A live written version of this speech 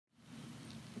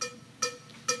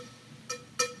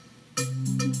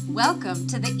Welcome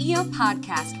to the EO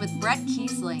Podcast with Brett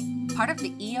Kiesling, part of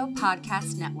the EO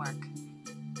Podcast Network.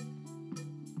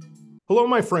 Hello,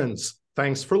 my friends.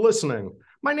 Thanks for listening.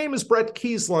 My name is Brett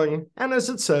Kiesling, and as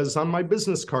it says on my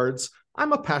business cards,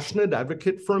 I'm a passionate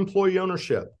advocate for employee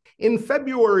ownership. In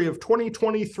February of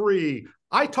 2023,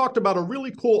 I talked about a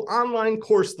really cool online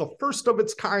course, the first of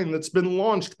its kind, that's been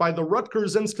launched by the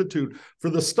Rutgers Institute for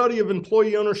the Study of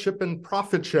Employee Ownership and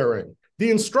Profit Sharing. The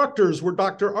instructors were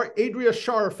Dr. Adria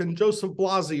Scharf and Joseph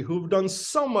Blasi, who have done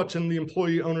so much in the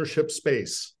employee ownership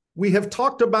space. We have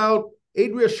talked about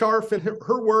Adria Scharf and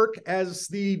her work as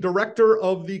the director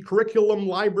of the Curriculum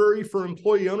Library for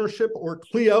Employee Ownership, or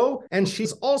CLEO, and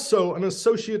she's also an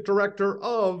associate director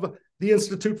of the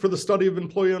Institute for the Study of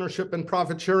Employee Ownership and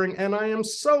Profit Sharing. And I am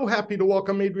so happy to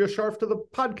welcome Adria Scharf to the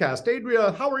podcast.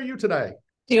 Adria, how are you today?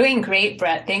 Doing great,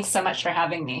 Brett. Thanks so much for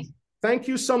having me. Thank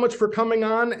you so much for coming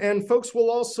on. And folks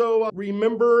will also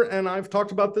remember, and I've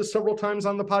talked about this several times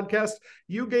on the podcast,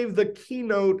 you gave the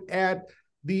keynote at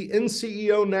the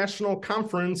NCEO National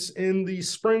Conference in the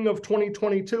spring of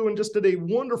 2022 and just did a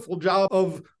wonderful job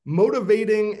of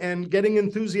motivating and getting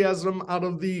enthusiasm out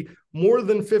of the more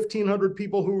than 1,500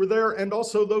 people who were there and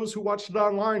also those who watched it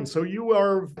online. So you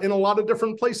are in a lot of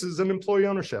different places in employee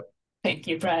ownership. Thank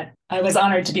you, Brett. I was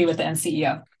honored to be with the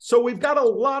NCEO. So we've got a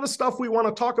lot of stuff we want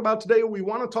to talk about today. We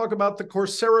want to talk about the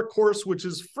Coursera course, which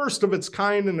is first of its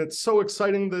kind, and it's so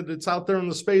exciting that it's out there in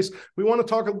the space. We want to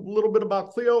talk a little bit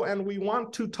about CLEO, and we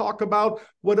want to talk about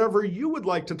whatever you would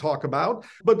like to talk about.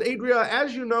 But Adria,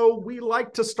 as you know, we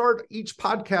like to start each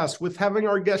podcast with having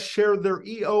our guests share their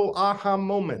EO aha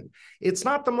moment. It's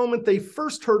not the moment they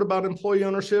first heard about employee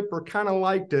ownership or kind of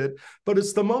liked it, but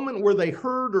it's the moment where they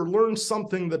heard or learned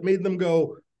something that made them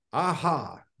go,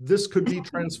 aha, this could be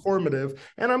transformative.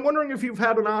 And I'm wondering if you've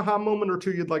had an aha moment or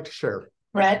two you'd like to share.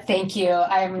 Brett, thank you.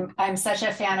 I'm such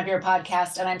a fan of your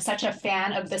podcast, and I'm such a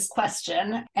fan of this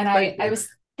question. And I was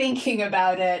thinking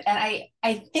about it, and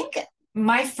I think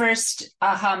my first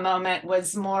aha moment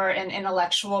was more an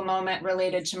intellectual moment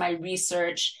related to my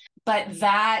research. But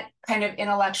that kind of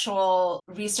intellectual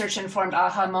research-informed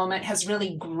aha moment has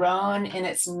really grown in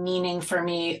its meaning for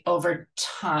me over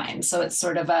time. So it's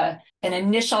sort of an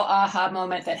initial aha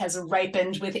moment that has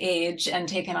ripened with age and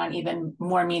taken on even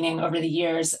more meaning over the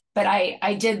years. But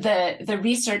I did the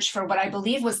research for what I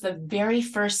believe was the very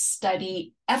first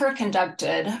study ever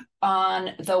conducted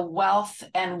on the wealth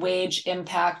and wage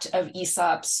impact of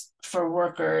ESOPs for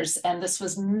workers. And this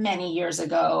was many years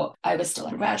ago. I was still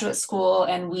in graduate school,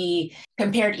 and we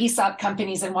compared ESOP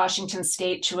companies in Washington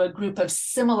state to a group of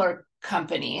similar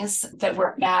companies that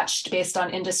were matched based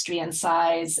on industry and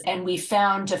size. And we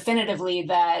found definitively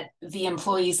that the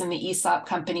employees in the ESOP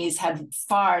companies had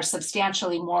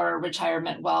substantially more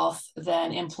retirement wealth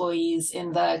than employees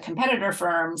in the competitor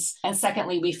firms. And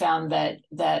secondly, we found that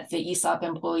the ESOP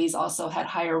employees also had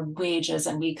higher wages.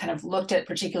 And we kind of looked at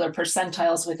particular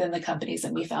percentiles within the companies,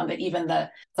 and we found that even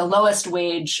the lowest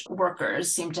wage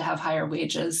workers seemed to have higher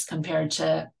wages compared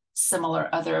to similar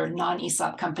other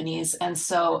non-ESOP companies. And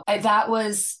so that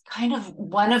was kind of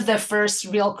one of the first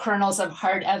real kernels of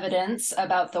hard evidence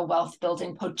about the wealth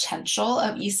building potential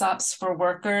of ESOPs for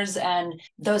workers. And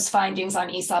those findings on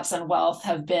ESOPs and wealth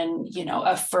have been,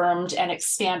 affirmed and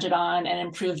expanded on and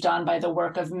improved on by the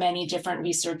work of many different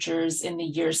researchers in the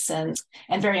years since.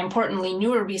 And very importantly,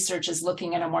 newer research is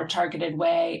looking in a more targeted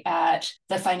way at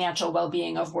the financial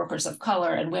well-being of workers of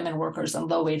color and women workers and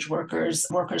low-wage workers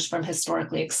from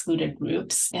historically excluded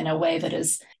groups in a way that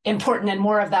is important, and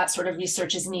more of that sort of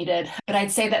research is needed. But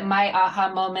I'd say that my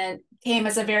aha moment came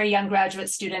as a very young graduate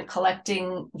student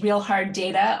collecting real hard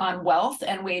data on wealth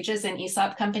and wages in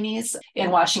ESOP companies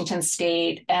in Washington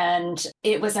state. And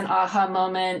it was an aha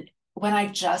moment when I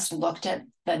just looked at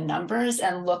the numbers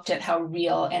and looked at how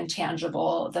real and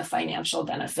tangible the financial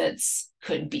benefits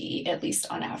could be, at least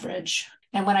on average.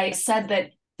 And when I said that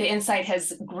the insight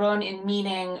has grown in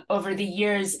meaning over the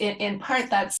years, in part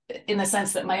that's in the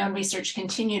sense that my own research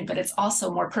continued, but it's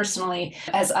also more personally,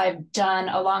 as I've done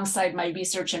alongside my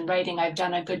research and writing, I've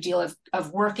done a good deal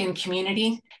of work in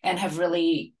community and have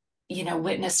really,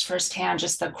 witnessed firsthand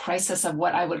just the crisis of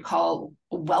what I would call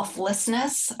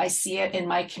wealthlessness. I see it in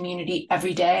my community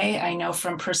every day. I know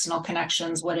from personal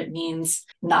connections what it means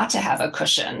not to have a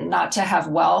cushion, not to have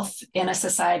wealth in a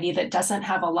society that doesn't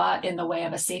have a lot in the way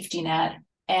of a safety net.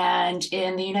 And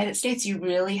in the United States, you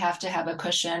really have to have a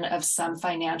cushion of some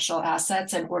financial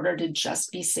assets in order to just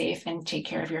be safe and take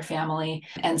care of your family.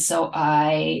 And so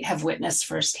I have witnessed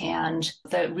firsthand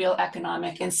the real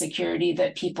economic insecurity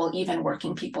that people, even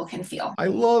working people, can feel. I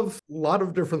love a lot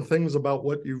of different things about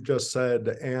what you've just said,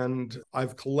 and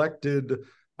I've collected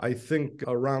I think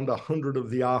around 100 of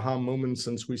the aha moments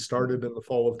since we started in the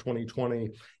fall of 2020.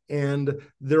 And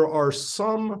there are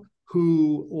some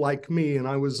who, like me, and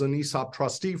I was an ESOP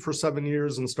trustee for 7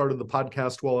 years and started the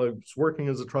podcast while I was working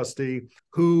as a trustee,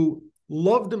 who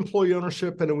loved employee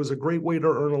ownership, and it was a great way to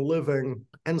earn a living.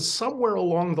 And somewhere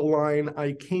along the line,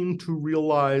 I came to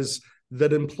realize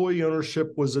that employee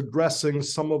ownership was addressing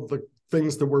some of the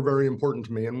things that were very important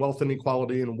to me, and wealth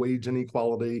inequality and wage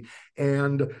inequality.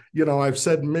 And, I've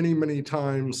said many, many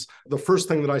times, the first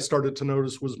thing that I started to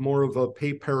notice was more of a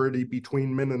pay parity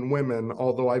between men and women,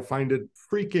 although I find it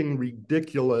freaking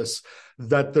ridiculous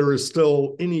that there is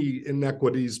still any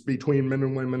inequities between men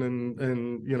and women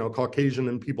and Caucasian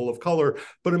and people of color.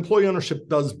 But employee ownership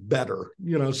does better.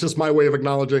 It's just my way of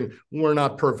acknowledging we're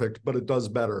not perfect, but it does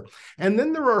better. And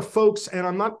then there are folks, and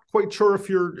I'm not quite sure if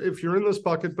you're in this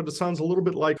bucket, but it sounds a little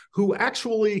bit like, who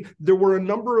actually, there were a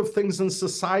number of things in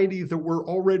society that were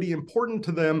already important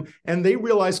to them, and they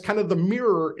realized kind of the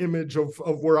mirror image of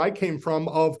where I came from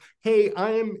of, hey,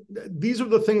 these are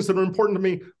the things that are important to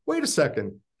me. Wait a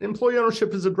second. Employee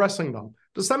ownership is addressing them.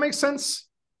 Does that make sense?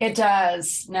 It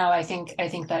does. No, I think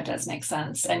that does make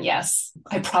sense. And yes,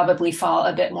 I probably fall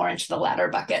a bit more into the latter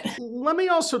bucket. Let me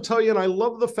also tell you, and I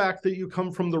love the fact that you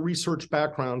come from the research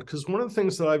background, because one of the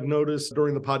things that I've noticed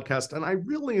during the podcast, and I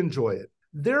really enjoy it,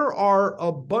 there are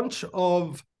a bunch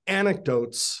of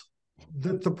anecdotes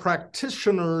that the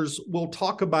practitioners will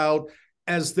talk about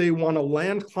as they want to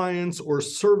land clients or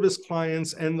service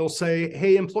clients, and they'll say,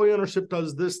 hey, employee ownership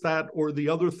does this, that, or the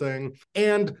other thing.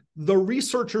 And the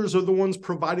researchers are the ones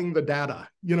providing the data.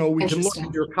 We can look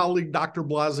at your colleague, Dr.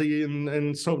 Blasi,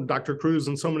 and so Dr. Cruz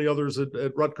and so many others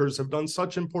at Rutgers have done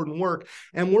such important work.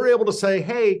 And we're able to say,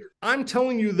 hey, I'm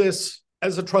telling you this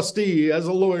as a trustee, as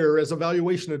a lawyer, as a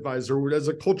valuation advisor, as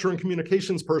a culture and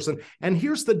communications person, and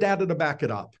here's the data to back it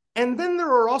up. And then there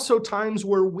are also times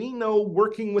where we know,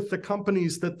 working with the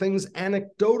companies, that things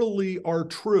anecdotally are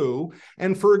true.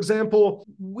 And for example,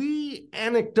 we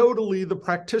anecdotally, the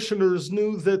practitioners,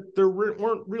 knew that there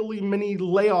weren't really many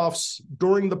layoffs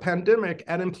during the pandemic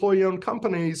at employee-owned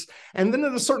companies. And then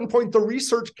at a certain point, the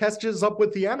research catches up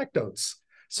with the anecdotes.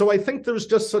 So I think there's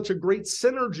just such a great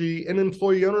synergy in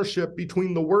employee ownership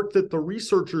between the work that the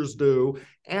researchers do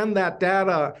and that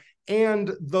data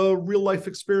and the real life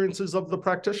experiences of the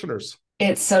practitioners.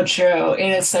 It's so true.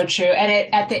 It is so true.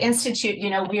 And at the Institute,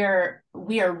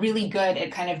 we are really good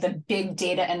at kind of the big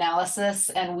data analysis,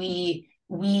 and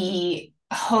we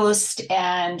host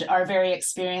and are very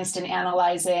experienced in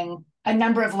analyzing a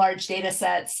number of large data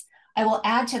sets. I will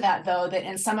add to that, though, that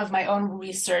in some of my own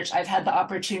research, I've had the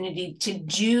opportunity to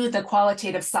do the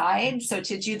qualitative side, so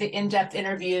to do the in-depth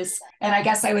interviews. And I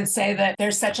guess I would say that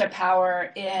there's such a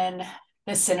power in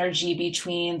the synergy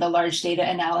between the large data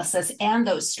analysis and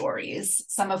those stories,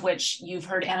 some of which you've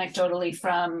heard anecdotally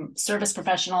from service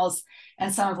professionals,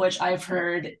 and some of which I've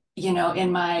heard,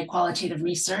 in my qualitative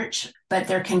research. But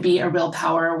there can be a real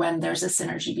power when there's a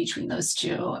synergy between those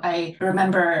two. I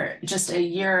remember just a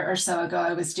year or so ago,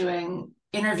 I was doing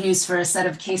interviews for a set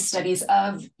of case studies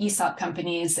of ESOP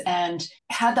companies and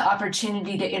had the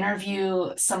opportunity to interview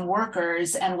some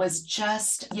workers, and was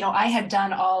just, I had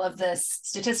done all of this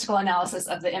statistical analysis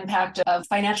of the impact of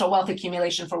financial wealth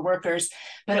accumulation for workers.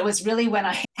 But it was really when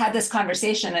I had this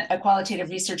conversation, a qualitative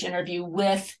research interview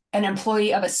with an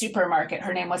employee of a supermarket.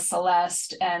 Her name was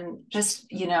Celeste, and just,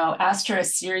 asked her a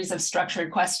series of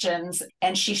structured questions.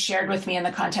 And she shared with me in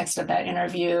the context of that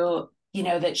interview,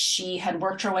 that she had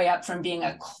worked her way up from being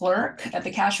a clerk at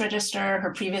the cash register.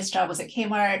 Her previous job was at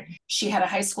Kmart. She had a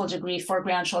high school degree, 4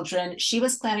 grandchildren. She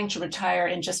was planning to retire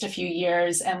in just a few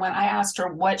years. And when I asked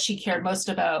her what she cared most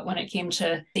about when it came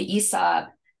to the ESOP,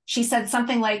 she said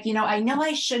something like, I know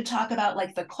I should talk about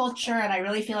like the culture, and I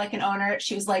really feel like an owner.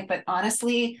 She was like, but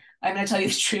honestly, I'm going to tell you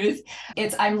the truth.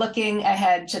 I'm looking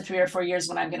ahead to 3 or 4 years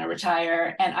when I'm going to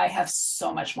retire, and I have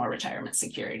so much more retirement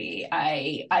security.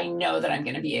 I know that I'm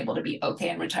going to be able to be okay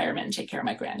in retirement and take care of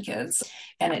my grandkids.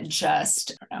 And it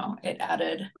just,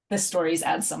 the stories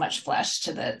add so much flesh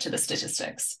to the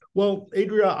statistics. Well,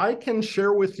 Adria, I can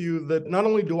share with you that not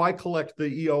only do I collect the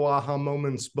EO aha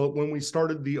moments, but when we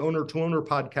started the Owner to Owner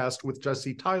podcast with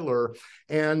Jesse Tyler,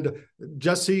 and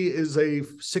Jesse is a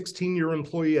 16-year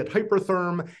employee at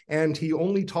Hypertherm, and he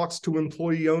only talks to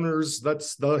employee owners.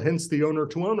 Hence the Owner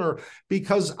to Owner,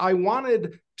 because I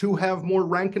wanted to have more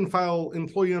rank and file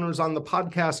employee owners on the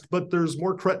podcast, but there's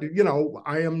more credit.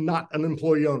 I am not an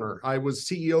employee owner. I was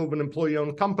CEO of an employee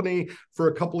owned company for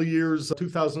a couple of years,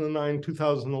 2009,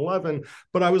 2011,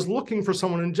 but I was looking for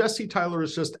someone, and Jesse Tyler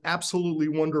is just absolutely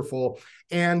wonderful.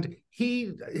 And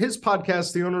his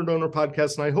podcast, the Owner Donor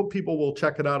Podcast, and I hope people will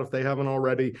check it out if they haven't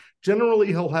already. Generally,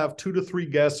 he'll have 2 to 3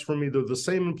 guests from either the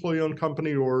same employee-owned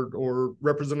company or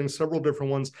representing several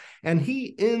different ones. And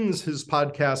he ends his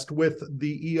podcast with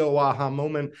the EO aha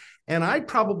moment. And I'd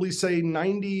probably say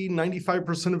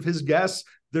 95% of his guests,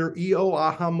 their EO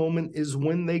aha moment is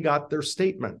when they got their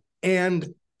statement.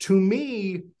 And to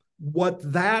me, what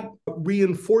that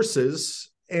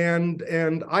reinforces, and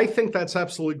I think that's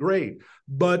absolutely great,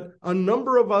 but a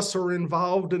number of us are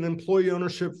involved in employee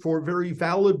ownership for very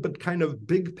valid but kind of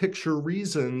big picture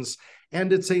reasons.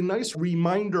 And it's a nice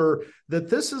reminder that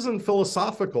this isn't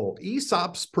philosophical.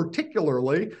 ESOPs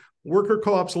particularly, worker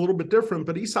co-ops a little bit different,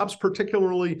 but ESOPs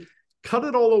particularly, cut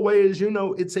it all away, as you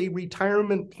know, it's a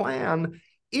retirement plan.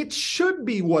 It should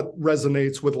be what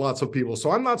resonates with lots of people.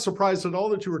 So I'm not surprised at all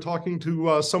that you were talking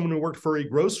to someone who worked for a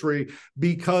grocery,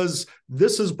 because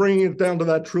this is bringing it down to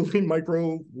that truly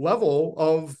micro level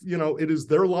of, it is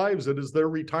their lives, it is their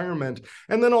retirement.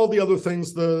 And then all the other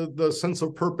things, the sense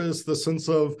of purpose, the sense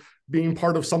of being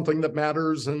part of something that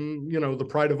matters, and, the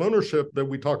pride of ownership that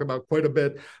we talk about quite a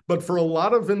bit. But for a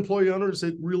lot of employee owners,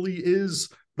 it really is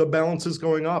the balance is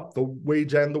going up, the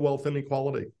wage and the wealth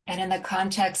inequality. And in the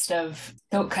context of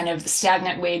the kind of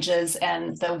stagnant wages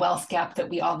and the wealth gap that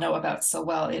we all know about so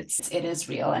well, it is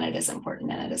real, and it is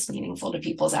important, and it is meaningful to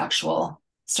people's actual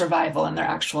survival and their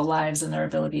actual lives and their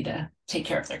ability to take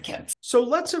care of their kids. So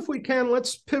let's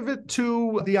pivot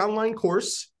to the online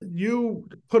course you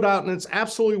put out, and it's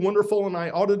absolutely wonderful. And I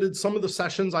audited some of the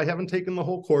sessions. I haven't taken the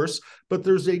whole course, but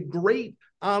there's a great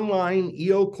online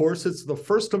EO course. It's the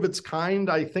first of its kind,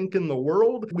 I think, in the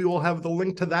world. We will have the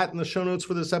link to that in the show notes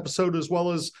for this episode, as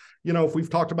well as, if we've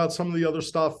talked about some of the other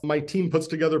stuff, my team puts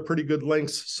together pretty good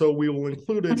links, so we will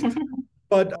include it.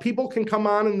 But people can come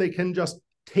on and they can just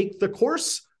take the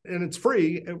course, and it's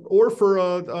free, or for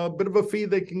a bit of a fee,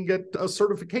 they can get a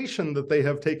certification that they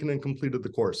have taken and completed the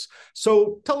course.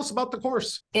 So tell us about the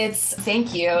course.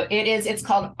 Thank you. It's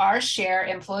called Our Share,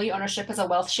 Employee Ownership as a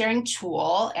Wealth Sharing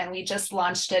Tool. And we just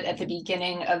launched it at the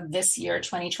beginning of this year,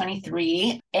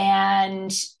 2023.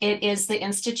 And it is the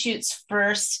Institute's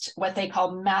first, what they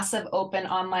call massive open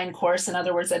online course. In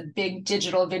other words, a big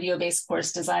digital video-based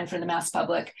course designed for the mass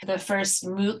public. The first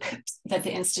MOOC that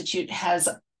the Institute has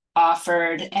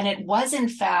offered. And it was, in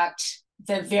fact,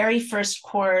 the very first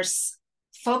course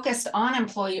focused on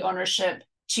employee ownership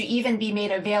to even be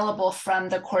made available from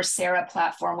the Coursera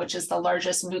platform, which is the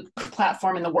largest MOOC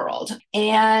platform in the world.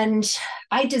 And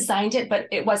I designed it, but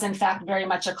it was in fact very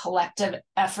much a collective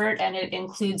effort, and it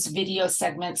includes video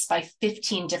segments by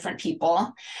 15 different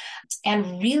people.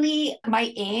 And really,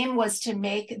 my aim was to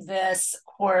make this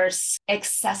course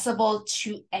accessible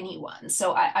to anyone.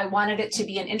 So I wanted it to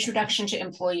be an introduction to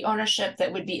employee ownership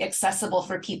that would be accessible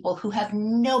for people who have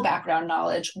no background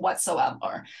knowledge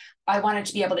whatsoever. I wanted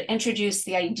to be able to introduce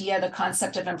the idea, the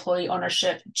concept of employee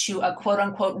ownership to a quote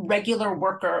unquote regular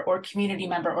worker or community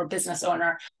member or business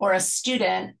owner or a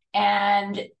student,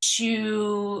 and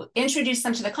to introduce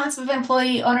them to the concept of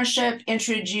employee ownership,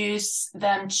 introduce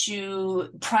them to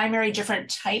primary different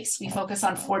types. We focus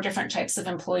on 4 different types of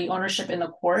employee ownership in the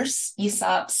course: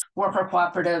 ESOPs, worker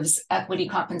cooperatives, equity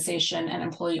compensation, and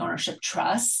employee ownership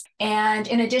trusts. And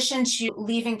in addition to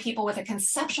leaving people with a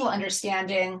conceptual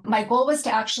understanding, my goal was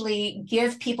to actually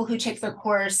give people who take the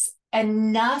course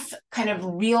enough kind of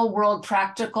real world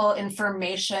practical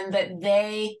information that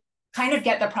they kind of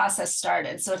get the process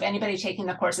started. So if anybody taking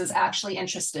the course is actually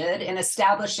interested in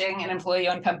establishing an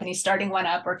employee-owned company, starting one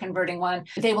up or converting one,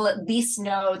 they will at least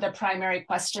know the primary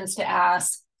questions to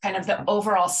ask, kind of the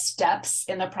overall steps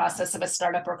in the process of a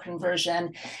startup or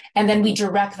conversion. And then we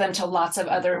direct them to lots of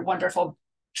other wonderful,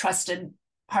 trusted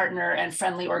partner and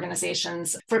friendly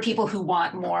organizations for people who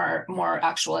want more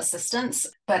actual assistance.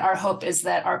 But our hope is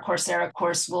that our Coursera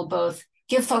course will both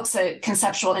give folks a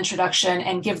conceptual introduction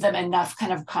and give them enough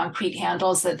kind of concrete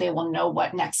handles that they will know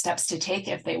what next steps to take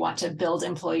if they want to build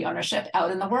employee ownership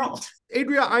out in the world.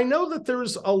 Adria, I know that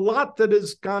there's a lot that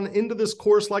has gone into this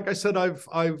course. Like I said, I've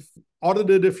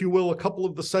audited, if you will, a couple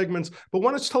of the segments, but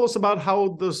why don't you tell us about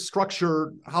how the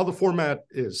structure, how the format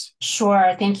is?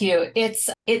 Sure, thank you. It's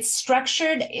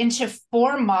structured into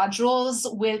 4 modules,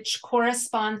 which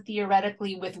correspond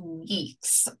theoretically with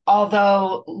weeks,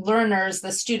 although learners,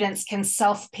 the students, can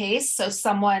self-pace, so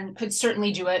someone could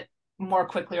certainly do it more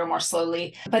quickly or more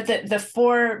slowly. But the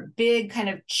 4 big kind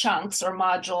of chunks or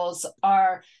modules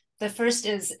are, the first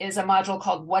is a module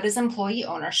called What is Employee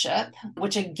Ownership,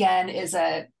 which again is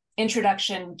a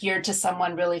introduction geared to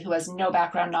someone really who has no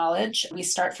background knowledge. We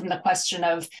start from the question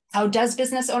of how does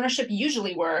business ownership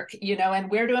usually work, and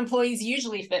where do employees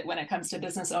usually fit when it comes to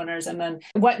business owners? And then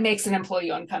what makes an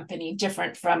employee-owned company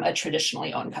different from a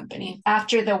traditionally owned company?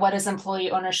 After the what is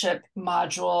employee ownership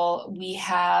module, we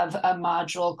have a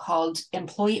module called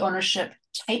employee ownership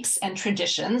types and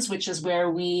traditions, which is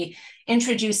where we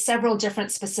introduce several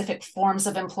different specific forms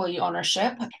of employee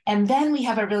ownership. And then we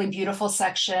have a really beautiful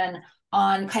section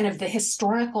on kind of the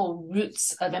historical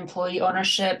roots of employee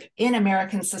ownership in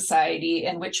American society,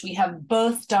 in which we have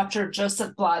both Dr.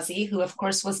 Joseph Blasi, who of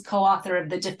course was co-author of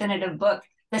the definitive book,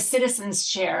 The Citizen's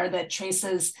Share, that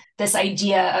traces this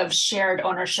idea of shared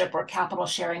ownership or capital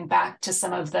sharing back to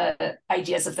some of the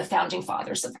ideas of the founding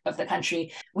fathers of the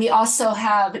country. We also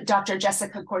have Dr.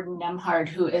 Jessica Gordon-Nemhard,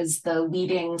 who is the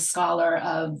leading scholar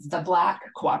of the Black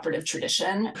cooperative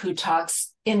tradition, who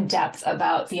talks in depth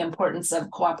about the importance of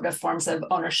cooperative forms of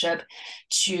ownership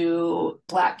to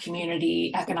Black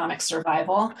community economic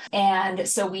survival. And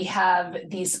so we have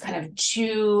these kind of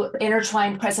two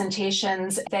intertwined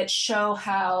presentations that show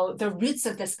how the roots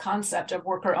of this concept of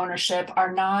worker ownership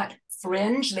are not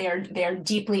fringe. They are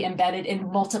deeply embedded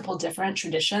in multiple different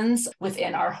traditions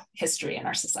within our history and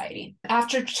our society.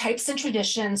 After types and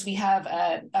traditions, we have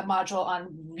a module on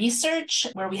research,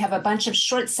 where we have a bunch of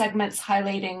short segments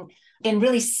highlighting in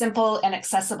really simple and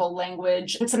accessible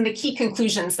language some of the key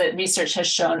conclusions that research has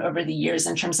shown over the years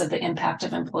in terms of the impact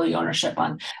of employee ownership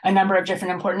on a number of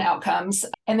different important outcomes.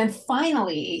 And then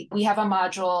finally, we have a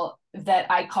module that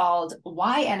I called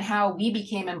Why and How We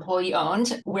Became Employee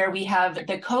Owned, where we have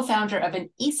the co-founder of an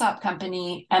ESOP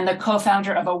company and the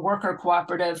co-founder of a worker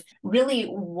cooperative really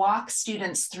walk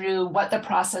students through what the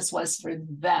process was for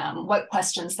them, what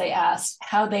questions they asked,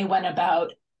 how they went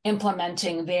about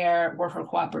implementing their worker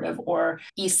cooperative or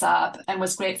ESOP, and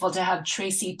was grateful to have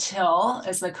Tracy Till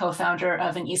as the co-founder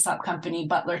of an ESOP company,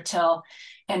 Butler Till,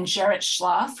 and Jarrett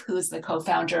Scharf, who is the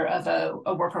co-founder of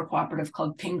a worker cooperative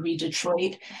called Pingree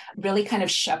Detroit, really kind of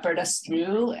shepherd us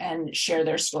through and share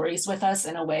their stories with us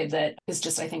in a way that is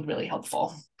just, I think, really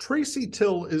helpful. Tracy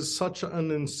Till is such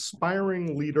an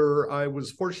inspiring leader. I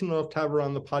was fortunate enough to have her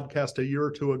on the podcast a year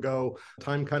or two ago.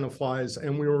 Time kind of flies.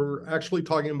 And we were actually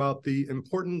talking about the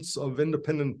importance of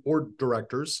independent board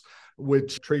directors,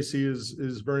 which Tracy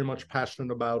is very much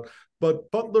passionate about.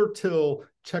 But Butler Till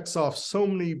checks off so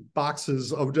many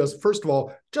boxes of just, first of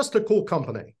all, just a cool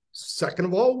company. Second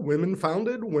of all, women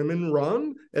founded, women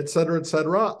run, et cetera, et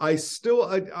cetera. I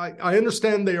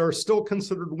understand they are still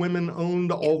considered women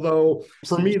owned, although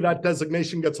for me, that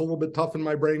designation gets a little bit tough in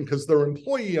my brain because they're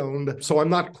employee owned. So I'm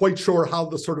not quite sure how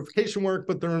the certification worked,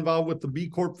 but they're involved with the B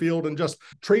Corp field. And just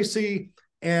Tracy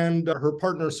and her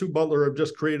partner, Sue Butler, have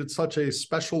just created such a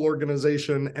special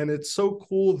organization. And it's so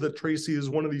cool that Tracy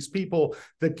is one of these people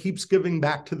that keeps giving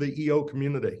back to the EO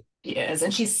community. She is,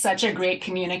 and she's such a great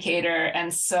communicator.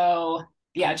 And so,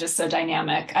 just so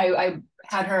dynamic. I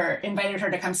invited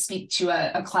her to come speak to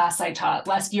a class I taught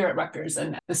last year at Rutgers,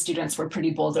 and the students were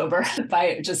pretty bowled over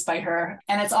by her.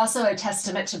 And it's also a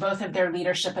testament to both of their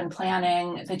leadership and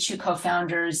planning, the two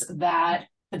co-founders, that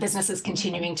the business is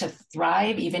continuing to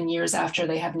thrive even years after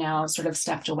they have now sort of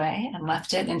stepped away and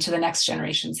left it into the next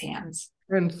generation's hands.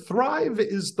 And thrive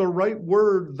is the right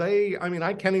word.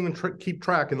 I can't even keep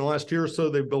track. In the last year or so,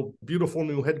 they've built beautiful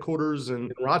new headquarters in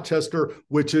Rochester,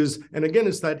 which is, and again,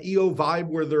 it's that EO vibe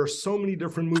where there are so many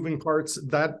different moving parts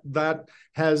that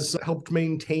has helped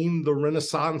maintain the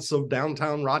renaissance of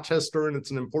downtown Rochester, and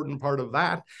it's an important part of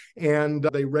that. And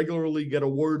they regularly get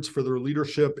awards for their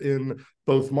leadership in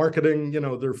both marketing,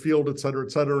 their field, et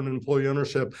cetera, and employee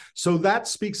ownership. So that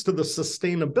speaks to the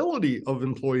sustainability of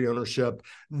employee ownership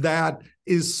that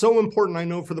is so important, I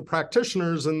know, for the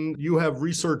practitioners, and you have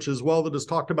research as well that has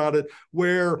talked about it,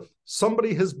 where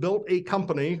somebody has built a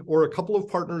company or a couple of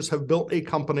partners have built a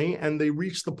company and they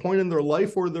reach the point in their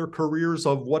life or their careers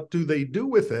of what do they do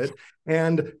with it.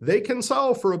 And they can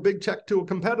sell for a big check to a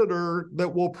competitor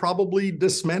that will probably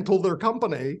dismantle their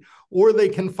company, or they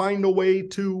can find a way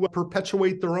to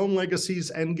perpetuate their own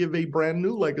legacies and give a brand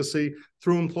new legacy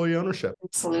through employee ownership.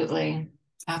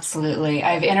 Absolutely.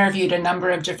 I've interviewed a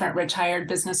number of different retired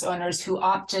business owners who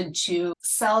opted to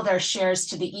sell their shares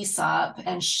to the ESOP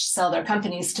and sell their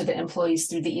companies to the employees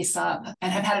through the ESOP,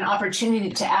 and have had an opportunity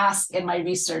to ask in my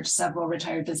research several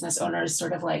retired business owners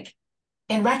sort of like,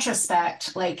 in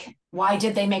retrospect, like, why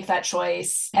did they make that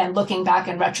choice? And looking back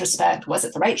in retrospect, was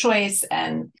it the right choice?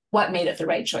 And what made it the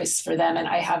right choice for them. And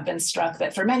I have been struck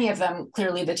that for many of them,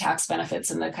 clearly the tax benefits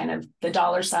and the kind of the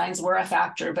dollar signs were a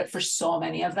factor, but for so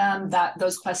many of them, that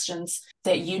those questions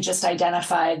that you just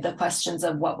identified, the questions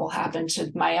of what will happen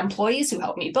to my employees who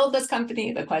helped me build this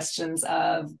company, the questions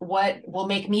of what will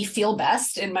make me feel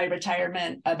best in my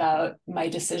retirement about my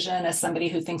decision as somebody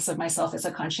who thinks of myself as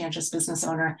a conscientious business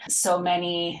owner. So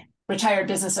many retired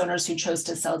business owners who chose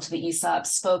to sell to the ESOP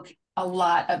spoke a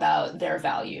lot about their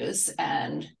values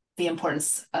and the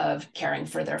importance of caring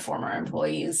for their former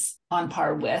employees on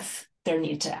par with their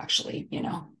need to actually,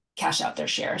 cash out their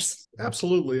shares.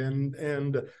 Absolutely.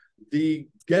 And the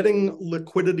getting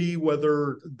liquidity,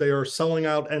 whether they are selling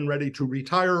out and ready to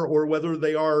retire or whether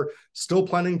they are still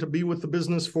planning to be with the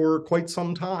business for quite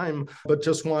some time, but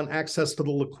just want access to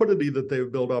the liquidity that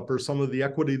they've built up or some of the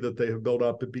equity that they have built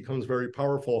up, it becomes very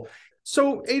powerful.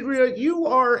 So, Adria, you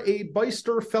are a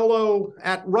Beyster Fellow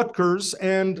at Rutgers,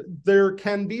 and there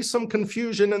can be some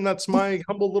confusion, and that's my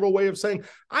humble little way of saying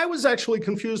I was actually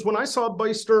confused when I saw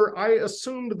Beyster. I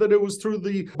assumed that it was through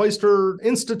the Beyster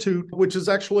Institute, which is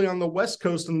actually on the West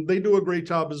Coast, and they do a great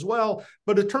job as well.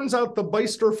 But it turns out the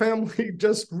Beyster family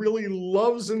just really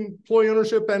loves employee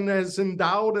ownership and has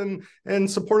endowed and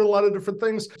supported a lot of different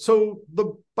things. So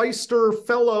the Beyster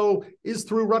Fellow is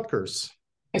through Rutgers.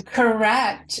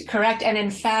 Correct. And in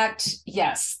fact,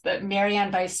 yes, the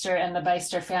Marianne Beyster and the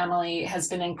Beyster family has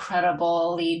been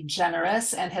incredibly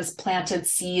generous and has planted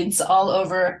seeds all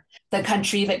over the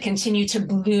country that continue to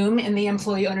bloom in the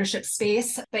employee ownership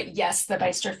space. But yes, the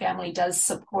Beyster family does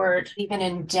support even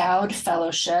endowed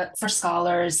fellowship for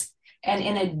scholars. And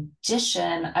in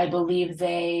addition, I believe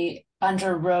they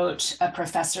underwrote a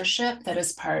professorship that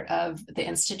is part of the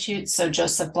Institute. So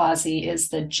Joseph Blasi is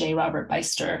the J. Robert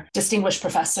Beyster Distinguished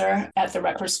Professor at the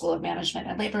Rutgers School of Management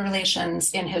and Labor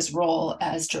Relations in his role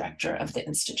as director of the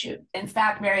Institute. In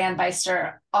fact, Marianne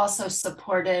Beyster also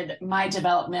supported my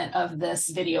development of this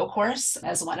video course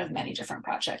as one of many different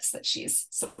projects that she's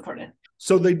supported.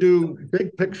 So they do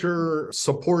big picture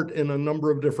support in a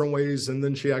number of different ways, and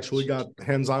then she actually got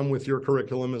hands-on with your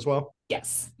curriculum as well?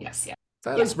 Yes.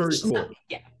 That is very cool.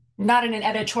 Not in an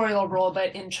editorial role,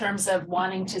 but in terms of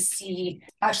wanting to see,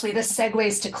 actually this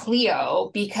segues to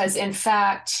CLEO, because in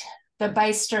fact, the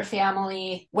Beyster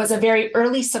family was a very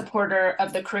early supporter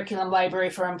of the curriculum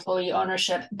library for employee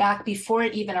ownership back before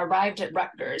it even arrived at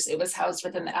Rutgers. It was housed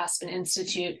within the Aspen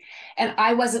Institute. And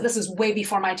this was way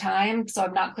before my time, so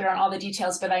I'm not clear on all the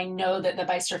details, but I know that the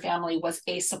Beyster family was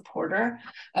a supporter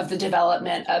of the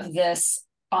development of this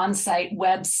on-site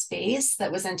web space that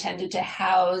was intended to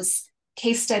house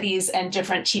case studies and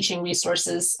different teaching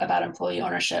resources about employee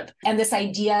ownership. And this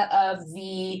idea of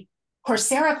the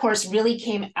Coursera course really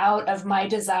came out of my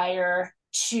desire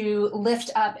to lift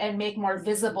up and make more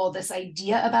visible this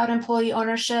idea about employee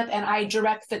ownership. And I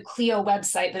direct the CLEO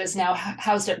website that is now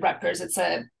housed at Rutgers. It's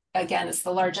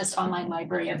the largest online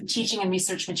library of teaching and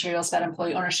research materials about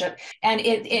employee ownership. And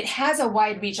it has a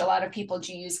wide reach. A lot of people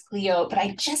do use CLEO, but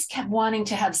I just kept wanting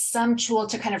to have some tool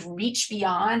to kind of reach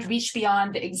beyond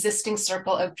the existing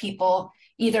circle of people,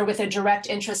 either with a direct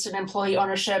interest in employee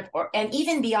ownership and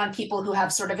even beyond people who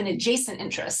have sort of an adjacent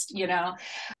interest,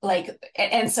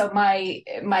 and so my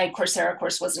Coursera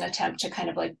course was an attempt to kind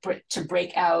of to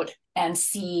break out and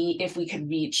see if we could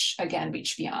reach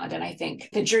beyond. And I think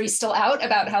the jury's still out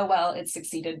about how well it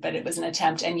succeeded, but it was an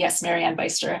attempt. And yes, Marianne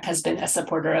Beyster has been a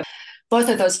supporter of both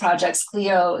of those projects,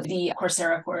 CLEO, the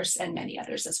Coursera course, and many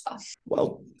others as well.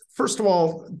 Well, first of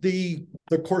all, the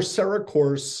Coursera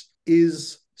course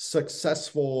is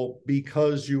successful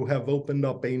because you have opened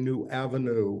up a new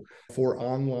avenue for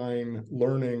online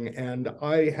learning. And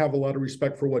I have a lot of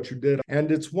respect for what you did.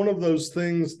 And it's one of those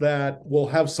things that will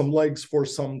have some legs for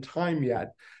some time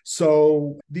yet.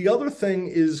 So the other thing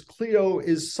is CLEO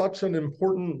is such an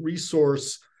important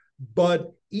resource,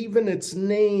 but even its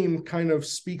name kind of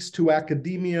speaks to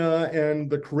academia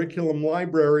and the curriculum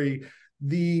library.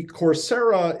 The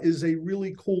Coursera is a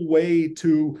really cool way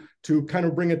to kind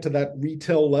of bring it to that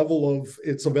retail level of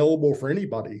it's available for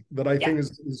anybody that I think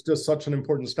is just such an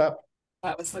important step.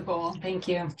 That was the goal. Thank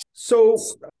you. So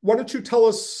why don't you tell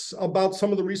us about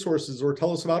some of the resources or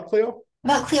tell us about CLEO?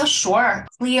 About CLEO, sure.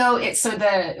 CLEO, so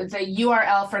the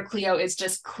URL for CLEO is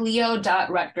just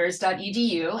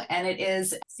cleo.rutgers.edu, and it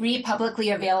is free, publicly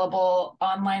available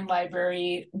online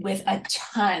library with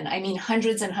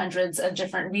hundreds and hundreds of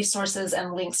different resources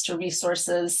and links to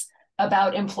resources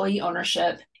about employee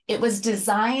ownership. It was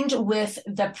designed with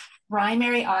the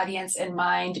primary audience in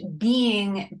mind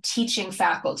being teaching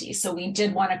faculty. So we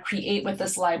did want to create with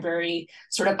this library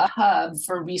sort of a hub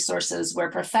for resources where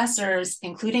professors,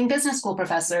 including business school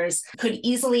professors, could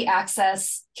easily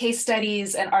access case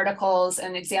studies and articles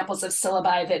and examples of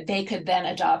syllabi that they could then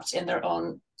adopt in their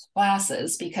own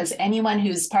classes, because anyone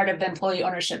who's part of the employee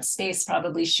ownership space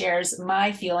probably shares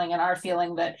my feeling and our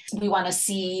feeling that we want to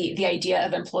see the idea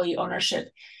of employee ownership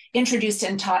introduced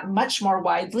and taught much more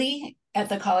widely at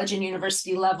the college and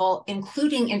university level,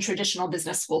 including in traditional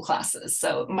business school classes.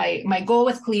 So my goal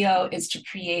with CLEO is to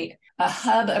create a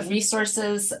hub of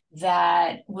resources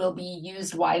that will be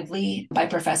used widely by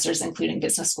professors, including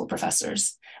business school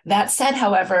professors. That said,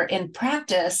 however, in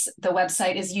practice, the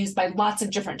website is used by lots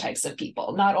of different types of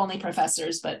people, not only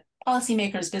professors, but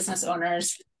policymakers, business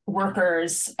owners,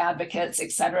 workers, advocates,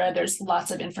 et cetera. There's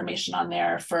lots of information on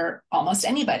there for almost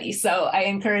anybody. So I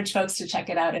encourage folks to check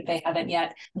it out if they haven't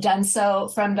yet done so.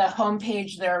 From the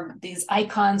homepage, there are these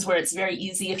icons where it's very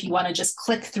easy. If you want to just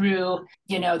click through,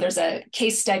 there's a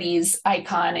case studies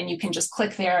icon, and you can just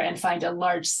click there and find a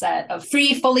large set of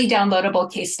free, fully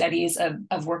downloadable case studies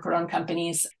of worker-owned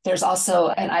companies. There's also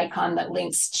an icon that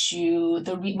links to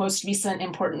the most recent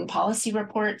important policy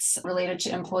reports related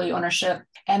to employee ownership.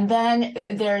 And then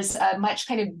there's a much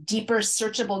kind of deeper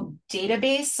searchable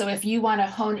database. So if you want to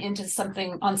hone into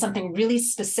something really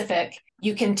specific,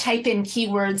 you can type in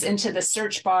keywords into the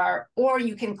search bar, or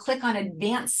you can click on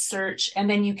advanced search, and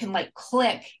then you can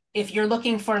click if you're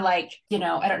looking for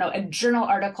a journal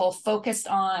article focused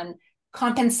on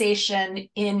compensation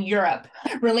in Europe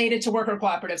related to worker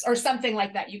cooperatives or something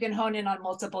like that. You can hone in on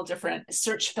multiple different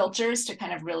search filters to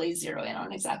kind of really zero in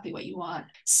on exactly what you want.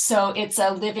 So it's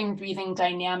a living, breathing,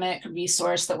 dynamic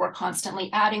resource that we're constantly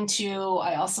adding to.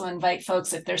 I also invite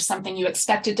folks, if there's something you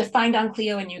expected to find on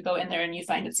CLEO and you go in there and you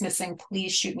find it's missing,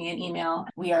 please shoot me an email.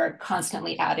 We are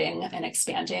constantly adding and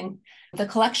expanding the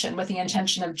collection with the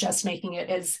intention of just making it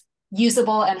as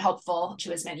usable and helpful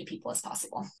to as many people as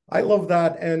possible. I love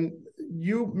that. And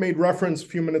you made reference a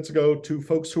few minutes ago to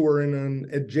folks who are in an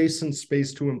adjacent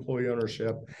space to employee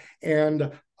ownership.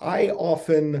 And I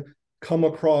often come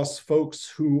across folks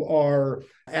who are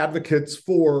advocates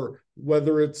for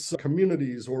whether it's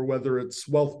communities or whether it's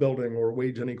wealth building or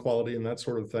wage inequality and that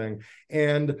sort of thing.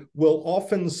 And we'll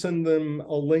often send them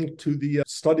a link to the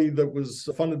study that was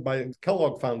funded by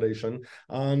Kellogg Foundation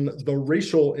on the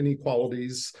racial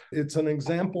inequalities. It's an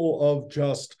example of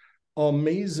just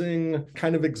amazing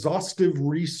kind of exhaustive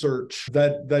research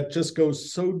that just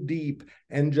goes so deep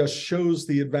and just shows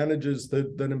the advantages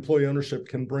that employee ownership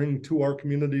can bring to our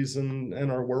communities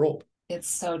and our world. It's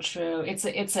so true.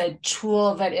 It's a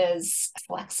tool that is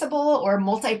flexible or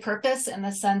multi-purpose in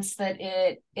the sense that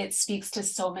it speaks to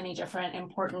so many different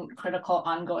important, critical,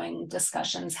 ongoing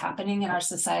discussions happening in our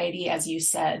society, as you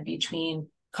said, between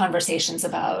conversations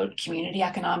about community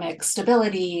economic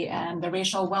stability and the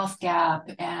racial wealth gap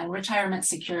and retirement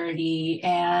security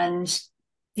and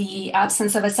the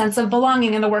absence of a sense of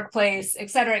belonging in the workplace, et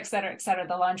cetera, et cetera, et cetera.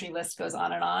 The laundry list goes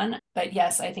on and on. But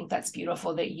yes, I think that's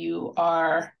beautiful that you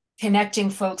are connecting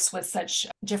folks with such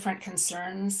different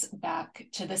concerns back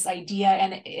to this idea.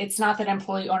 And it's not that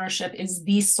employee ownership is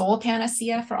the sole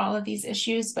panacea for all of these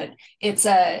issues, but it's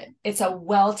a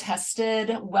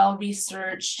well-tested,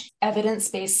 well-researched,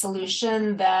 evidence-based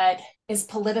solution that is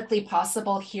politically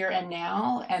possible here and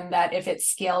now, and that if it's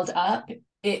scaled up,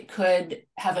 it could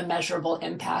have a measurable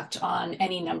impact on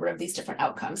any number of these different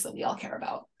outcomes that we all care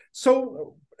about.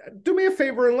 So do me a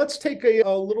favor and let's take a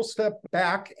little step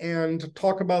back and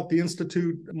talk about the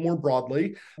Institute more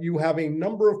broadly. You have a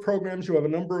number of programs. You have a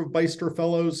number of Beyster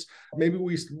Fellows. Maybe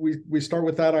we start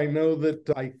with that. I know that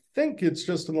I think it's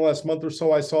just in the last month or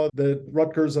so I saw that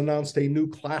Rutgers announced a new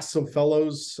class of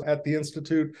fellows at the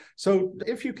Institute. So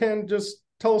if you can just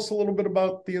tell us a little bit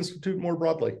about the Institute more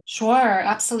broadly. Sure,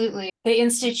 absolutely. The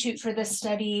Institute for the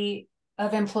Study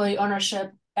of Employee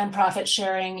Ownership and Profit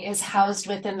Sharing is housed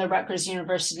within the Rutgers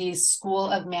University's School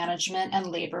of Management and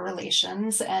Labor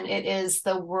Relations, and it is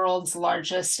the world's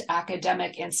largest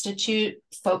academic institute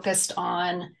focused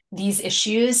on these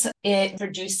issues. It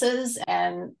produces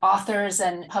and authors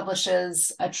and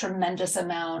publishes a tremendous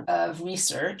amount of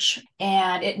research,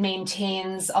 and it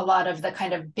maintains a lot of the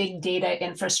kind of big data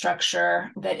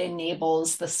infrastructure that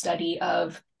enables the study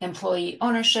of employee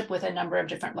ownership with a number of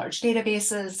different large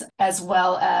databases, as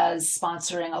well as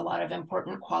sponsoring a lot of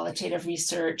important qualitative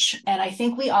research. And I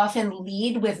think we often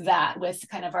lead with that, with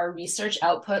kind of our research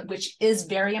output, which is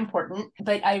very important.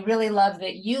 But I really love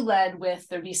that you led with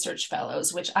the research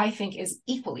fellows, which I think is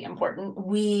equally important.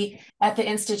 We at the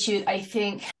Institute, I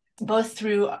think, both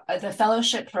through the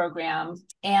fellowship program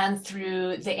and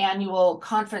through the annual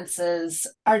conferences,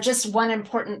 are just one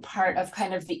important part of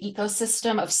kind of the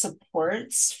ecosystem of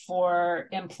supports for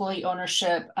employee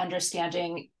ownership,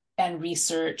 understanding, and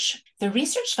research. The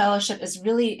research fellowship is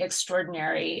really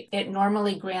extraordinary. It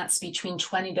normally grants between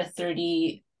 20 to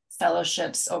 30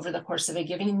 fellowships over the course of a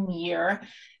given year.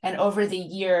 And over the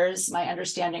years, my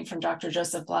understanding from Dr.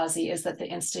 Joseph Blasi is that the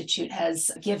Institute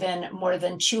has given more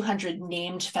than 200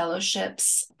 named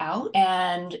fellowships out.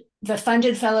 And the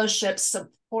funded fellowships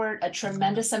support a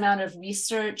tremendous amount of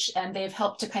research, and they've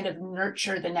helped to kind of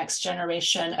nurture the next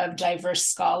generation of diverse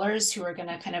scholars who are going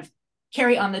to kind of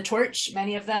carry on the torch,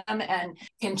 many of them, and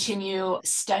continue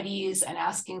studies and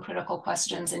asking critical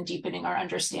questions and deepening our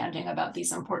understanding about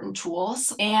these important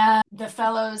tools. And the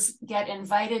fellows get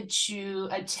invited to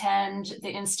attend the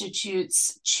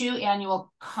Institute's 2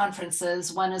 annual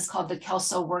conferences. One is called the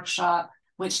CLEO Workshop,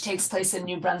 which takes place in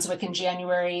New Brunswick in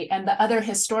January. And the other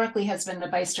historically has been the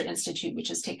Beyster Institute, which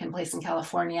has taken place in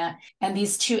California. And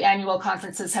these 2 annual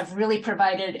conferences have really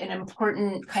provided an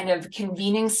important kind of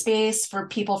convening space for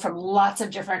people from lots of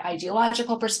different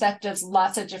ideological perspectives,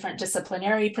 lots of different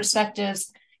disciplinary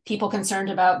perspectives, people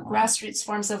concerned about grassroots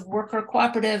forms of worker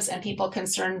cooperatives, and people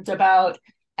concerned about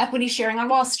equity sharing on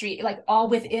Wall Street, like all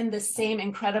within the same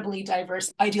incredibly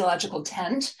diverse ideological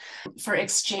tent for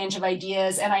exchange of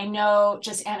ideas. And I know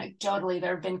just anecdotally,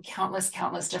 there have been countless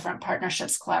different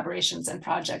partnerships, collaborations, and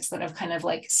projects that have kind of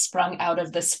like sprung out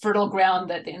of this fertile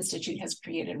ground that the Institute has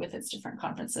created with its different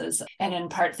conferences, and in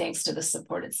part thanks to the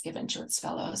support it's given to its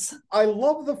fellows. I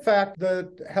love the fact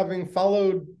that, having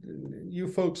followed you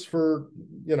folks for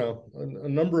a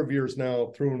number of years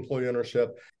now through employee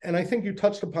ownership, and I think you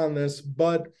touched upon this,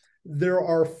 but there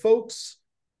are folks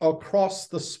across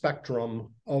the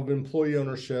spectrum of employee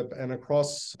ownership and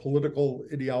across political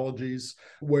ideologies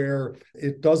where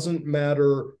it doesn't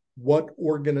matter what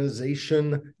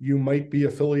organization you might be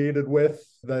affiliated with,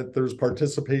 that there's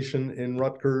participation in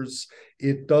Rutgers.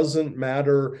 It doesn't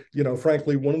matter,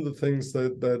 frankly, one of the things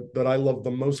that I love the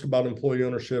most about employee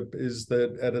ownership is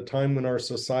that at a time when our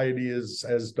society is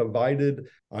as divided,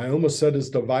 I almost said as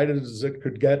divided as it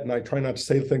could get, and I try not to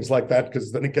say things like that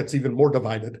because then it gets even more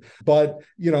divided. But,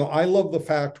 I love the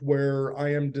fact where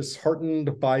I am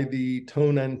disheartened by the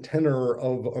tone and tenor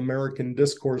of American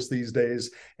discourse these days,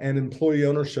 and employee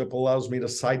ownership allows me to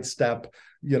sidestep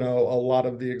a lot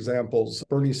of the examples.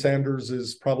 Bernie Sanders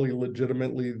is probably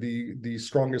legitimately the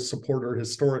strongest supporter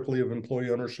historically of employee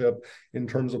ownership in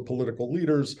terms of political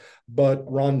leaders. But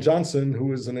Ron Johnson,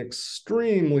 who is an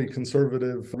extremely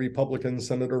conservative Republican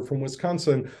senator from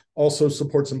Wisconsin, also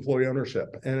supports employee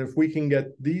ownership. And if we can get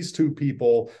these 2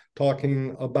 people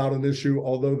talking about an issue,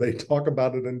 although they talk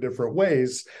about it in different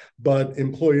ways, but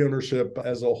employee ownership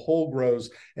as a whole grows.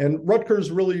 And Rutgers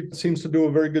really seems to do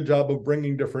a very good job of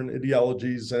bringing different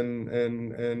ideologies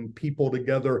and people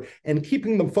together and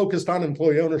keeping them focused on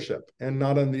employee ownership and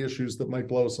not on the issues that might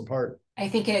blow us apart. I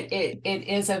think it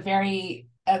is a very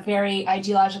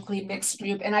ideologically mixed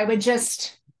group. And I would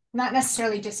just not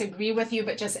necessarily disagree with you,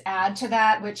 but just add to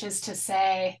that, which is to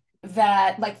say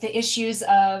that like the issues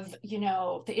of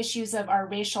our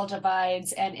racial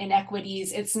divides and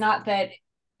inequities, it's not that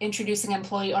introducing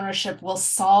employee ownership will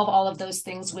solve all of those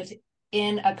things within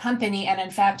a company. And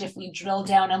in fact, if we drill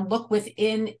down and look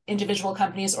within individual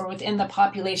companies or within the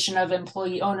population of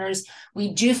employee owners,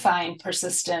 we do find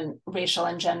persistent racial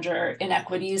and gender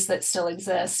inequities that still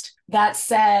exist. That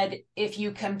said, if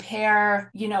you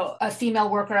compare, a female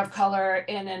worker of color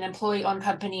in an employee-owned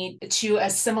company to a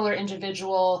similar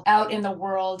individual out in the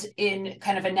world in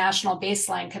kind of a national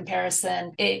baseline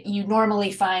comparison, you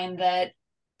normally find that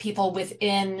people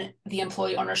within the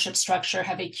employee ownership structure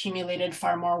have accumulated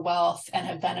far more wealth and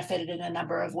have benefited in a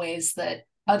number of ways that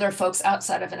other folks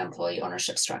outside of an employee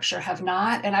ownership structure have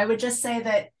not. And I would just say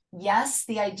that, yes,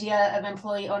 the idea of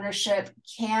employee ownership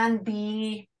can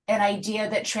be an idea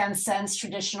that transcends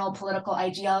traditional political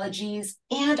ideologies.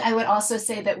 And I would also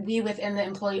say that we within the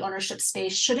employee ownership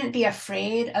space shouldn't be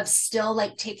afraid of still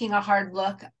like taking a hard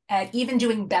look at even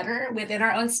doing better within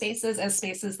our own spaces, as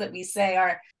spaces that we say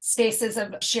are spaces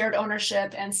of shared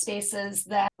ownership and spaces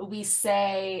that we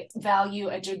say value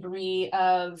a degree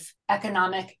of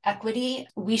economic equity.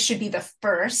 We should be the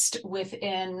first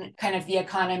within kind of the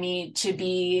economy to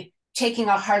be taking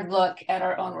a hard look at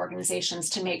our own organizations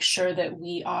to make sure that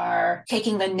we are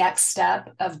taking the next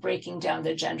step of breaking down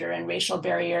the gender and racial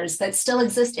barriers that still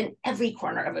exist in every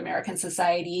corner of American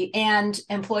society. And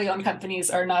employee-owned companies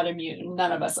are not immune.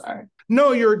 None of us are.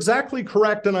 No, you're exactly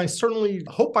correct. And I certainly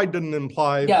hope I didn't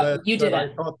imply that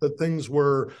I thought that things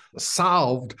were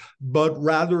solved, but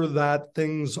rather that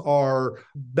things are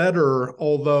better,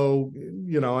 although,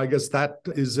 I guess that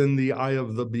is in the eye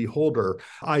of the beholder.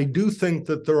 I do think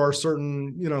that there are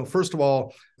certain, first of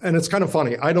all, and it's kind of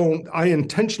funny. I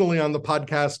intentionally on the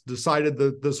podcast decided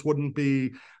that this wouldn't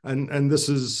be, and this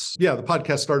is, the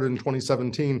podcast started in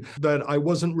 2017, that I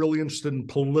wasn't really interested in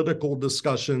political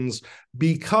discussions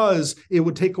because it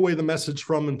would take away the message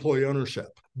from employee ownership.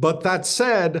 But that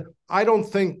said, I don't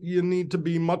think you need to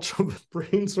be much of a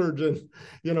brain surgeon.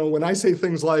 When I say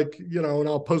things like, and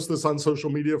I'll post this on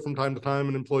social media from time to time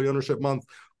in Employee Ownership Month,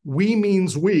 we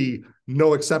means we,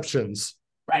 no exceptions.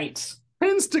 Right.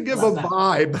 Tends to give a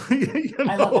vibe,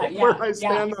 where I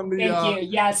stand on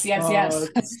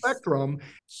the spectrum.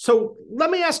 So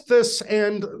let me ask this,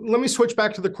 and let me switch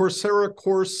back to the Coursera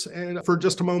course and for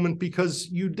just a moment, because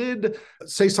you did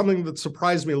say something that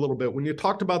surprised me a little bit. When you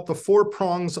talked about the 4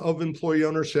 prongs of employee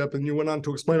ownership and you went on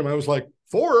to explain them, I was like,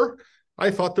 4? I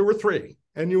thought there were 3.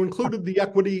 And you included the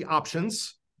equity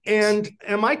options. And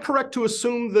am I correct to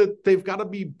assume that they've got to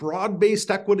be broad-based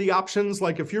equity options?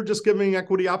 Like if you're just giving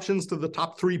equity options to the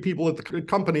top 3 people at the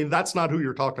company, that's not who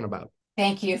you're talking about.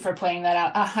 Thank you for pointing that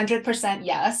out. 100%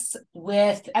 yes.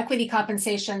 With equity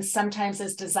compensation, sometimes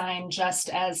is designed just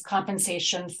as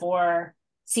compensation for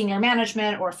senior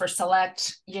management or for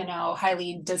select,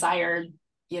 highly desired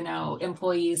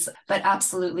employees. But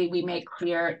absolutely, we make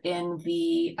clear in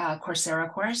the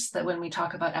Coursera course that when we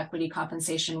talk about equity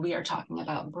compensation, we are talking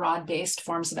about broad-based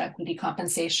forms of equity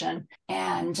compensation.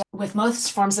 And with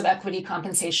most forms of equity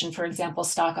compensation, for example,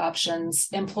 stock options,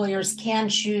 employers can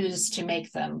choose to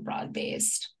make them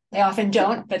broad-based. They often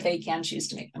don't, but they can choose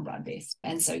to make them broad-based.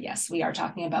 And so, yes, we are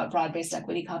talking about broad-based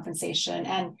equity compensation.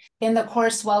 And in the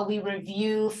course, while we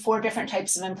review 4 different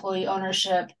types of employee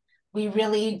ownership, we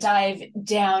really dive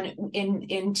down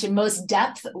into most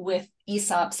depth with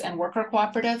ESOPs and worker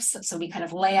cooperatives. So we kind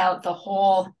of lay out the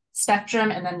whole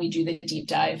spectrum, and then we do the deep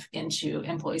dive into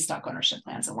employee stock ownership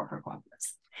plans and worker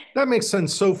cooperatives. That makes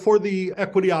sense. So for the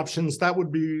equity options, that would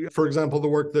be, for example, the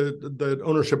work that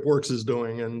Ownership Works is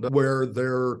doing, and where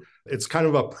it's kind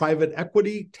of a private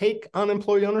equity take on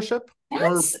employee ownership?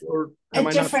 Or am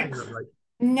I not saying that right?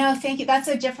 No, thank you. That's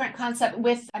a different concept.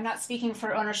 I'm not speaking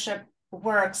for Ownership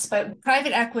Works, but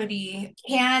private equity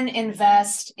can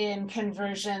invest in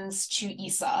conversions to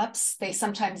ESOPs. They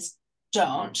sometimes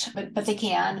don't, but they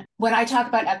can. When I talk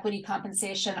about equity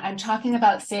compensation, I'm talking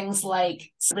about things like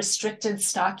restricted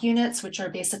stock units, which are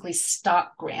basically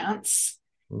stock grants,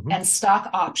 and stock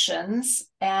options.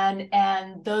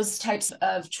 And those types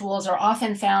of tools are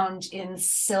often found in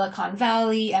Silicon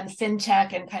Valley and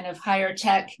fintech and kind of higher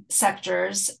tech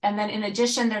sectors. And then in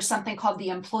addition, there's something called the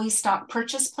employee stock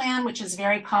purchase plan, which is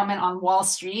very common on Wall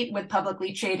Street with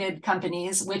publicly traded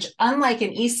companies, which, unlike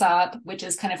an ESOP, which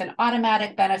is kind of an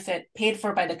automatic benefit paid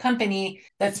for by the company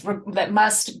that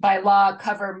must by law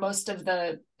cover most of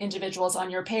the individuals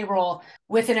on your payroll.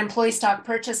 With an employee stock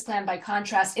purchase plan, by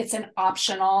contrast, it's an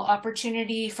optional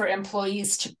opportunity for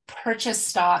employees to purchase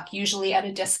stock, usually at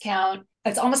a discount.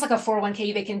 It's almost like a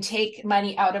 401k. They can take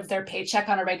money out of their paycheck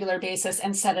on a regular basis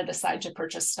and set it aside to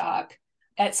purchase stock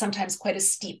at sometimes quite a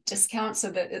steep discount,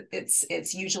 so that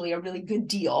it's usually a really good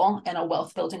deal and a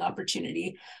wealth building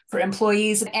opportunity for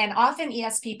employees. And often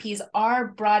ESPPs are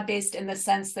broad-based in the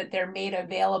sense that they're made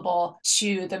available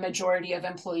to the majority of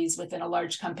employees within a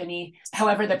large company.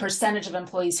 However, the percentage of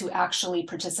employees who actually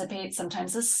participate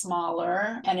sometimes is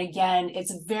smaller. And again,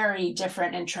 it's very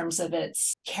different in terms of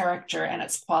its character and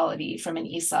its quality from an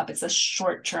ESOP. It's a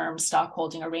short-term stock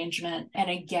holding arrangement. And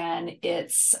again,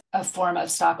 it's a form of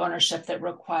stock ownership that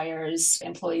requires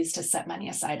employees to set money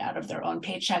aside out of their own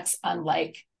paychecks,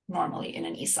 unlike normally in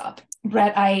an ESOP.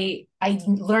 Brett, I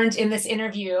learned in this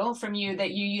interview from you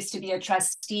that you used to be a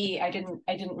trustee. I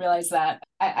didn't realize that.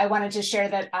 I wanted to share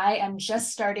that I am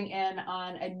just starting in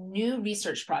on a new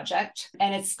research project,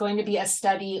 and it's going to be a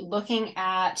study looking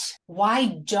at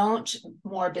why don't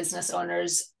more business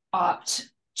owners opt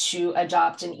to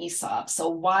adopt an ESOP. So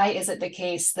why is it the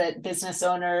case that business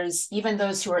owners, even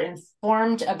those who are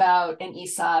informed about an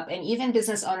ESOP, and even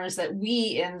business owners that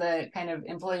we in the kind of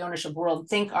employee ownership world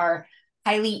think are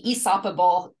highly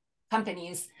ESOPable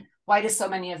companies, why do so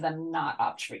many of them not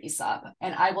opt for ESOP?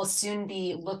 And I will soon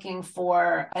be looking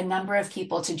for a number of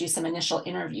people to do some initial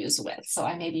interviews with. So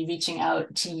I may be reaching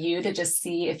out to you to just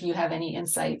see if you have any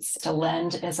insights to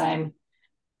lend as I'm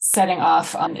setting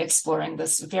off on exploring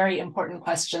this very important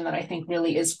question that I think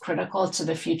really is critical to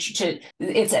the future.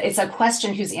 It's a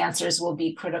question whose answers will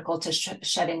be critical to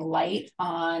shedding light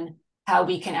on how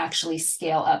we can actually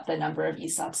scale up the number of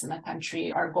ESOPs in the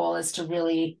country. Our goal is to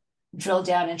really drill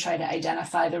down and try to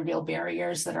identify the real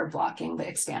barriers that are blocking the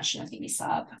expansion of the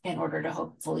ESOP in order to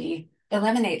hopefully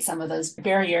eliminate some of those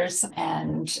barriers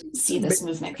and see this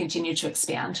movement continue to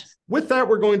expand. With that,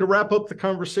 we're going to wrap up the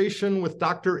conversation with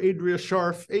Dr. Adria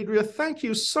Scharf. Adria, thank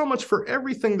you so much for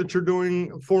everything that you're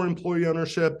doing for employee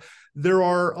ownership. There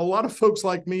are a lot of folks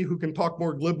like me who can talk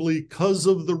more glibly because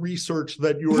of the research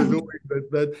that you are doing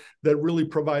that really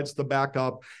provides the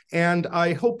backup. And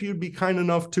I hope you'd be kind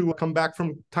enough to come back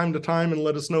from time to time and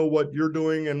let us know what you're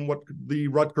doing and what the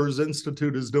Rutgers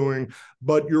Institute is doing.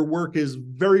 But your work is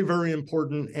very, very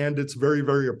important, and it's very,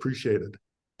 very appreciated.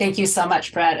 Thank you so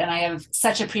much, Brett. And I have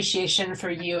such appreciation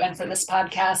for you and for this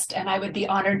podcast, and I would be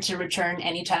honored to return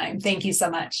anytime. Thank you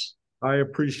so much. I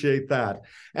appreciate that.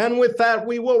 And with that,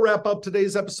 we will wrap up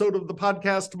today's episode of the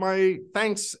podcast. My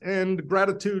thanks and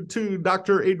gratitude to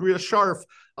Dr. Adria Scharf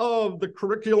of the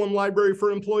Curriculum Library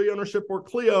for Employee Ownership, or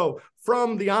CLEO,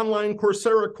 from the online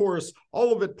Coursera course,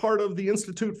 all of it part of the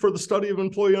Institute for the Study of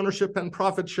Employee Ownership and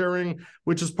Profit Sharing,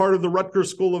 which is part of the Rutgers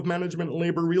School of Management and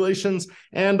Labor Relations.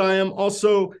 And I am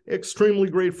also extremely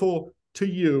grateful to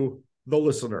you, the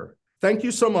listener. Thank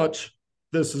you so much.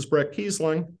 This is Brett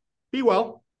Kiesling. Be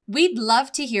well. We'd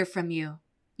love to hear from you.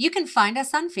 You can find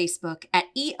us on Facebook at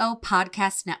EO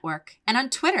Podcast Network and on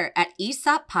Twitter at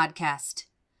ESOP Podcast.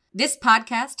 This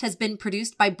podcast has been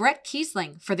produced by Brett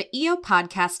Kiesling for the EO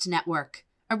Podcast Network.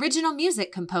 Original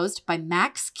music composed by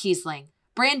Max Kiesling.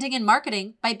 Branding and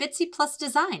marketing by Bitsy Plus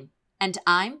Design. And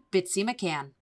I'm Bitsy McCann.